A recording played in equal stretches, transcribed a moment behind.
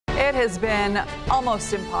It has been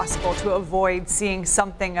almost impossible to avoid seeing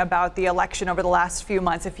something about the election over the last few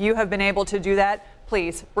months. If you have been able to do that,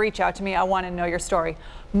 please reach out to me. I want to know your story.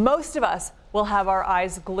 Most of us will have our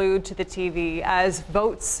eyes glued to the TV as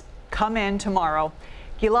votes come in tomorrow.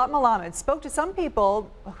 Gilad Malamed spoke to some people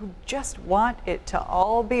who just want it to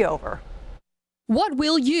all be over. What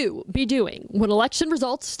will you be doing when election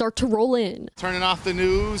results start to roll in? Turning off the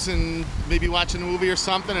news and maybe watching a movie or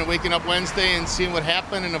something and waking up Wednesday and seeing what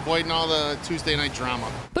happened and avoiding all the Tuesday night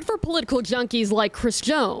drama. But for political junkies like Chris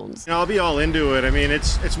Jones, I'll be all into it. I mean,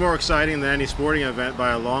 it's more exciting than any sporting event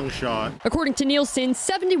by a long shot. According to Nielsen,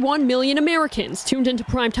 71 million Americans tuned into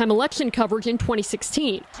primetime election coverage in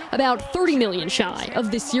 2016, about 30 million shy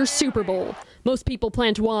of this year's Super Bowl. Most people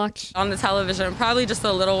plan to watch on the television, probably just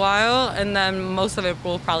a little while, and then most of it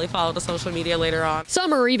will probably follow the social media later on.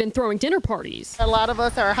 Some are even throwing dinner parties. A lot of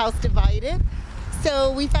us are house divided,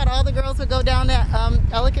 so we thought all the girls would go down to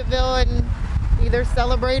Ellicottville and either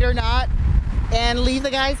celebrate or not and leave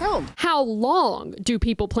the guys home. How long do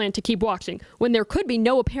people plan to keep watching when there could be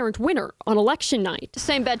no apparent winner on election night?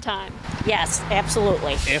 Same bedtime. Yes,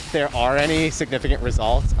 absolutely. If there are any significant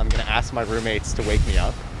results, I'm going to ask my roommates to wake me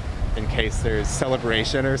up in case there's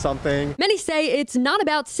celebration or something. Many say it's not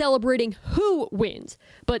about celebrating who wins,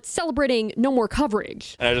 but celebrating no more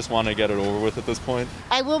coverage. And I just want to get it over with at this point.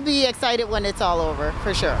 I will be excited when it's all over,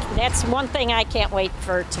 for sure. That's one thing I can't wait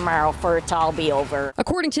for tomorrow, for it to all be over.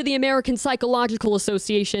 According to the American Psychological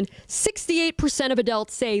Association, 68% of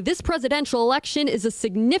adults say this presidential election is a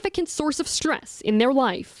significant source of stress in their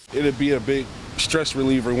life. It'd be a big stress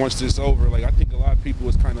reliever once this is over. Like, I think a lot of people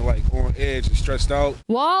was kind of like on edge and stressed out.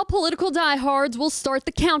 While political diehards will start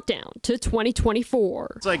the countdown to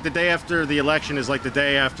 2024. It's like the day after the election is like the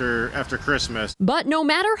day after Christmas. But no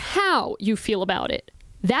matter how you feel about it,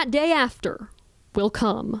 that day after will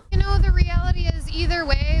come. You know, the reality is either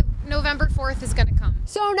way, November 4th is going to come.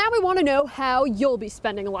 So now we want to know how you'll be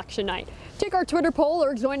spending election night. Take our Twitter poll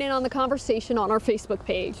or join in on the conversation on our Facebook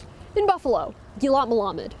page. In Buffalo, Gilad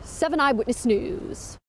Malamed, 7 Eyewitness News.